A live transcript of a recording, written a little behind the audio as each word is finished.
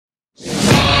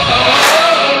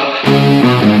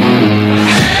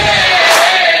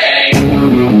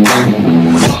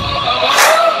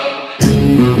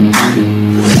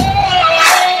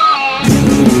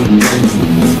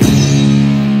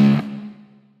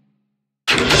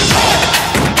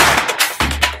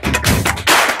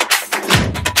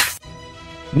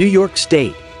New York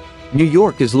State. New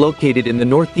York is located in the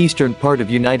northeastern part of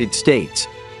United States,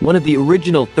 one of the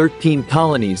original 13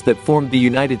 colonies that formed the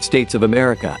United States of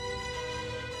America.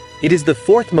 It is the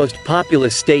fourth most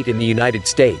populous state in the United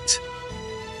States.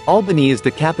 Albany is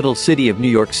the capital city of New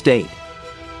York State.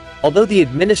 Although the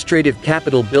administrative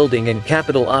Capitol building and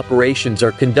capital operations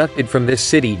are conducted from this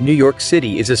city, New York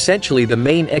City is essentially the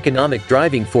main economic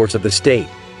driving force of the state.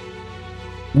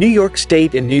 New York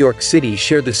State and New York City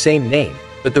share the same name,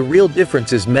 but the real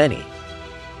difference is many.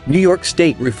 New York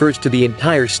State refers to the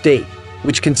entire state,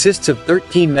 which consists of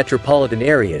 13 metropolitan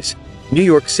areas, New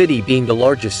York City being the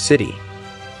largest city.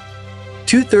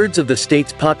 Two-thirds of the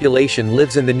state's population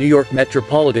lives in the New York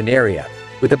metropolitan area,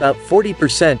 with about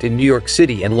 40% in New York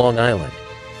City and Long Island.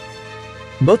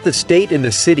 Both the state and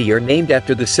the city are named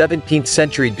after the 17th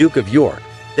century Duke of York,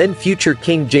 then future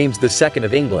King James II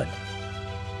of England.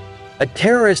 A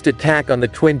terrorist attack on the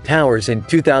Twin Towers in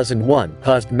 2001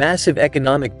 caused massive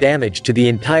economic damage to the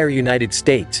entire United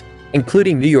States,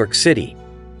 including New York City.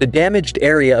 The damaged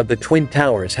area of the Twin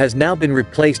Towers has now been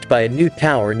replaced by a new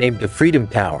tower named the Freedom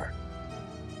Tower.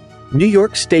 New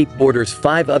York State borders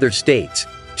 5 other states,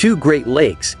 2 Great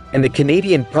Lakes, and the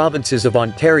Canadian provinces of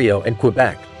Ontario and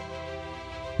Quebec.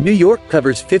 New York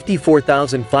covers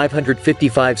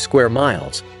 54,555 square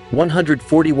miles,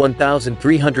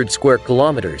 141,300 square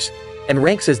kilometers, and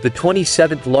ranks as the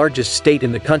 27th largest state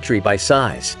in the country by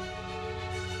size.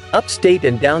 Upstate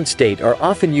and downstate are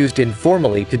often used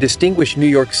informally to distinguish New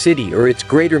York City or its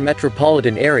greater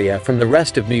metropolitan area from the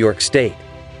rest of New York State.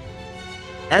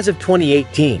 As of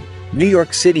 2018, New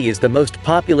York City is the most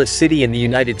populous city in the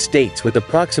United States with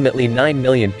approximately 9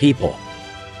 million people.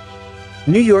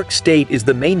 New York State is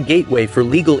the main gateway for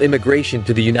legal immigration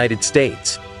to the United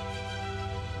States.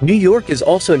 New York is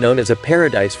also known as a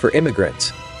paradise for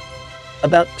immigrants.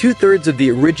 About two-thirds of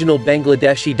the original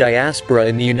Bangladeshi diaspora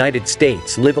in the United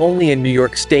States live only in New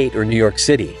York State or New York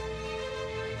City.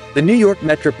 The New York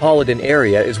metropolitan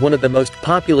area is one of the most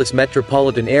populous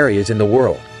metropolitan areas in the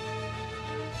world.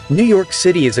 New York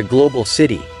City is a global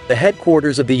city, the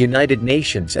headquarters of the United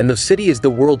Nations, and the city is the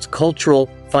world's cultural,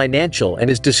 financial, and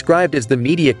is described as the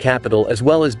media capital as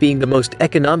well as being the most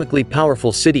economically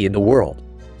powerful city in the world.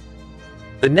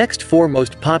 The next 4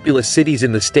 most populous cities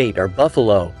in the state are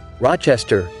Buffalo,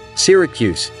 Rochester,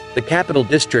 Syracuse, the Capital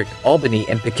District, Albany,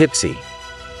 and Poughkeepsie.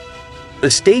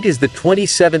 The state is the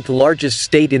 27th largest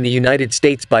state in the United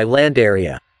States by land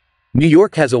area. New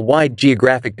York has a wide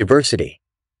geographic diversity.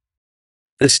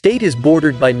 The state is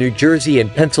bordered by New Jersey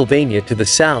and Pennsylvania to the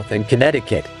south and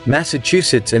Connecticut,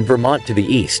 Massachusetts, and Vermont to the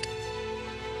east.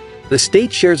 The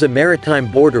state shares a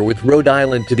maritime border with Rhode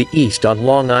Island to the east on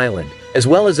Long Island, as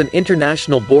well as an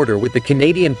international border with the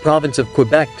Canadian province of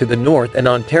Quebec to the north and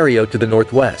Ontario to the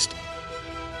northwest.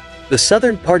 The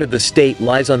southern part of the state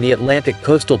lies on the Atlantic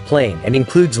coastal plain and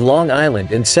includes Long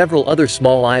Island and several other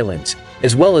small islands,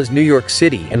 as well as New York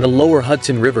City and the lower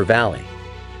Hudson River Valley.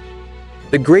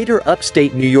 The greater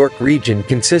upstate New York region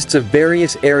consists of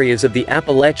various areas of the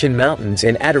Appalachian Mountains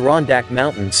and Adirondack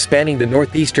Mountains spanning the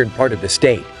northeastern part of the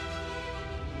state.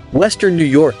 Western New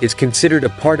York is considered a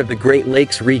part of the Great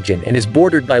Lakes region and is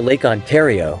bordered by Lake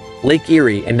Ontario, Lake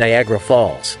Erie, and Niagara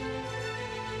Falls.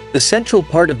 The central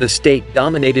part of the state,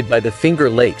 dominated by the Finger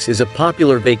Lakes, is a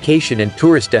popular vacation and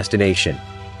tourist destination.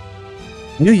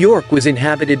 New York was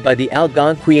inhabited by the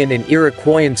Algonquian and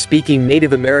Iroquoian-speaking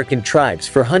Native American tribes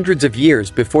for hundreds of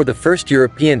years before the first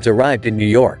Europeans arrived in New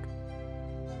York.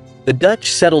 The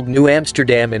Dutch settled New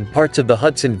Amsterdam and parts of the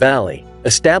Hudson Valley,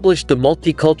 established the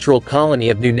multicultural colony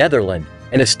of New Netherland,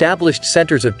 and established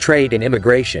centers of trade and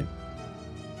immigration.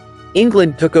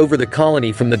 England took over the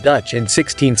colony from the Dutch in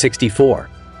 1664.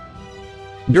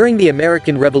 During the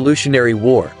American Revolutionary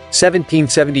War,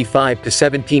 1775 to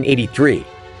 1783,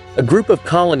 a group of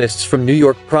colonists from New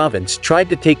York Province tried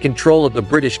to take control of the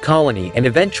British colony and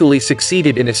eventually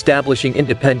succeeded in establishing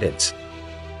independence.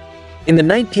 In the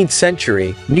 19th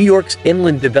century, New York's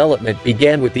inland development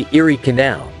began with the Erie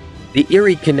Canal. The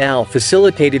Erie Canal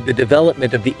facilitated the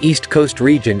development of the East Coast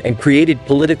region and created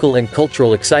political and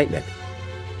cultural excitement.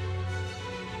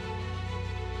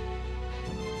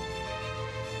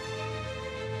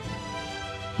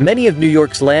 Many of New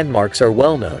York's landmarks are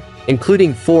well known,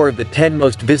 including 4 of the 10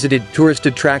 most visited tourist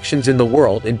attractions in the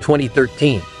world in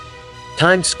 2013.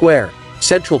 Times Square,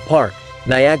 Central Park,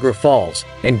 Niagara Falls,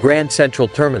 and Grand Central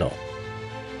Terminal.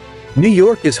 New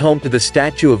York is home to the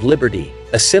Statue of Liberty,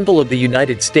 a symbol of the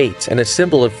United States and a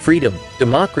symbol of freedom,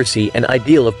 democracy, and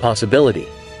ideal of possibility.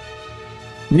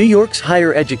 New York's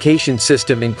higher education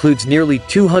system includes nearly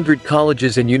 200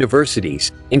 colleges and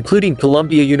universities, including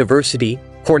Columbia University,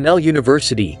 Cornell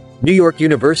University, New York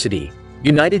University,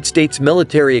 United States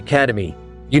Military Academy,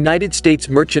 United States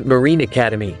Merchant Marine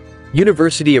Academy,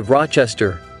 University of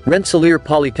Rochester, Rensselaer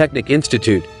Polytechnic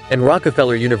Institute, and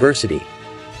Rockefeller University.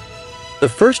 The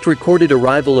first recorded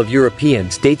arrival of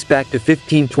Europeans dates back to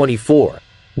 1524,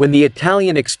 when the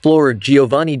Italian explorer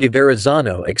Giovanni di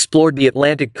Verrazzano explored the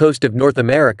Atlantic coast of North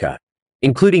America,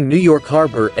 including New York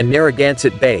Harbor and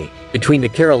Narragansett Bay, between the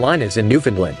Carolinas and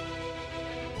Newfoundland.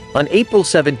 On April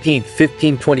 17,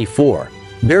 1524,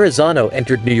 Verrazzano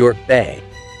entered New York Bay.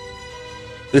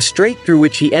 The strait through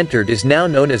which he entered is now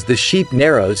known as the Sheep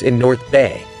Narrows in North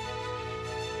Bay.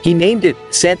 He named it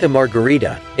Santa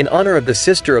Margarita, in honor of the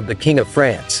sister of the King of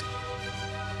France.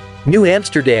 New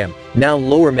Amsterdam, now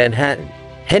Lower Manhattan,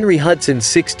 Henry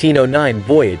Hudson's 1609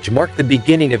 voyage marked the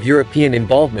beginning of European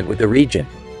involvement with the region.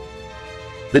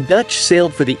 The Dutch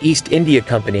sailed for the East India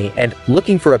Company and,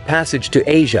 looking for a passage to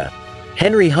Asia,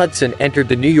 Henry Hudson entered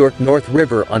the New York North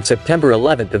River on September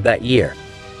 11th of that year.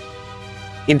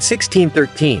 In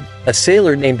 1613, a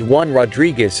sailor named Juan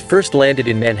Rodriguez first landed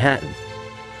in Manhattan.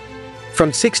 From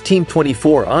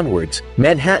 1624 onwards,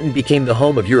 Manhattan became the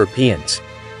home of Europeans.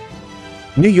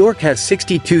 New York has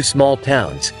 62 small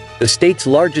towns, the state's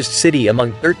largest city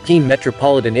among 13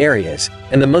 metropolitan areas,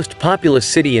 and the most populous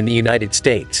city in the United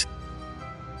States.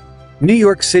 New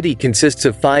York City consists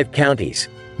of 5 counties: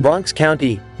 Bronx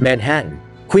County, Manhattan,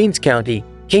 Queens County,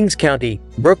 Kings County,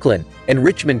 Brooklyn, and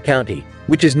Richmond County,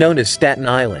 which is known as Staten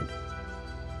Island.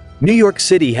 New York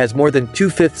City has more than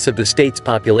 2/5 of the state's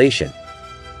population.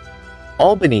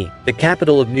 Albany, the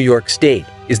capital of New York State,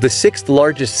 is the 6th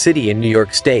largest city in New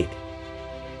York State.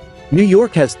 New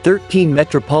York has 13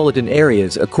 metropolitan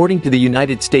areas according to the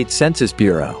United States Census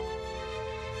Bureau.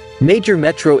 Major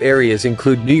metro areas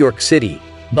include New York City,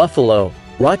 Buffalo,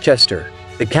 Rochester,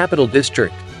 the Capital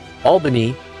District,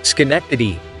 Albany,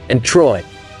 Schenectady, and Troy,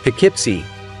 Poughkeepsie,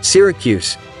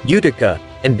 Syracuse, Utica,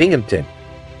 and Binghamton.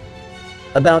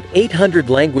 About 800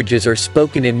 languages are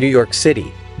spoken in New York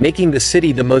City, making the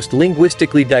city the most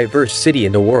linguistically diverse city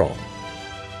in the world.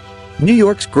 New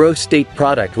York's gross state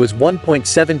product was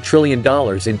 $1.7 trillion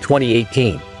in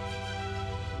 2018.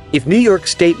 If New York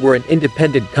State were an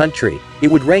independent country,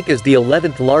 it would rank as the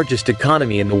 11th largest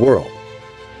economy in the world.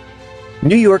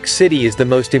 New York City is the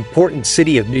most important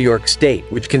city of New York State,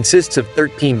 which consists of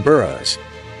 13 boroughs.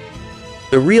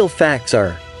 The real facts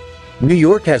are: New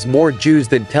York has more Jews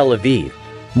than Tel Aviv,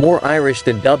 more Irish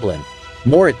than Dublin,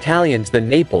 more Italians than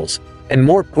Naples, and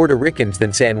more Puerto Ricans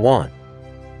than San Juan.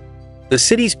 The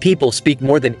city's people speak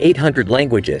more than 800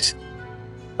 languages.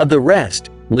 Of the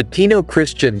rest, Latino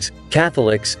Christians,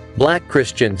 Catholics, Black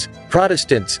Christians,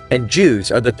 Protestants, and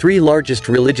Jews are the 3 largest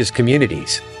religious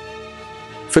communities.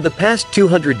 For the past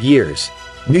 200 years,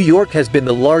 New York has been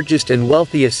the largest and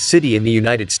wealthiest city in the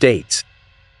United States.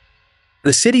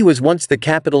 The city was once the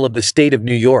capital of the state of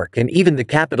New York and even the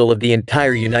capital of the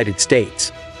entire United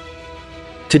States.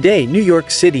 Today, New York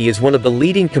City is one of the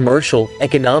leading commercial,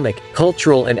 economic,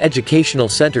 cultural, and educational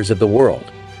centers of the world.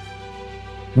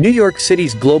 New York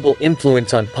City's global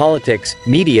influence on politics,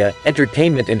 media,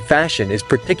 entertainment, and fashion is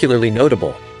particularly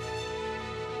notable.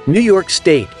 New York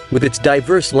State, with its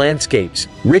diverse landscapes,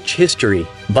 rich history,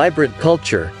 vibrant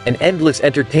culture, and endless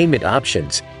entertainment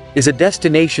options, is a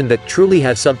destination that truly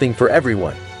has something for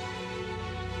everyone.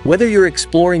 Whether you're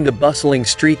exploring the bustling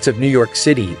streets of New York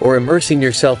City or immersing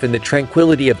yourself in the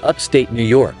tranquility of upstate New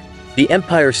York, the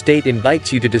Empire State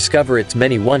invites you to discover its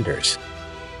many wonders.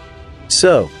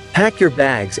 So, pack your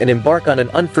bags and embark on an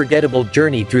unforgettable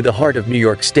journey through the heart of New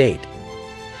York State.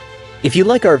 If you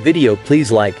like our video,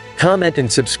 please like, comment,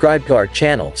 and subscribe to our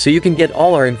channel so you can get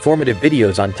all our informative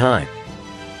videos on time.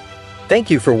 Thank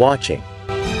you for watching.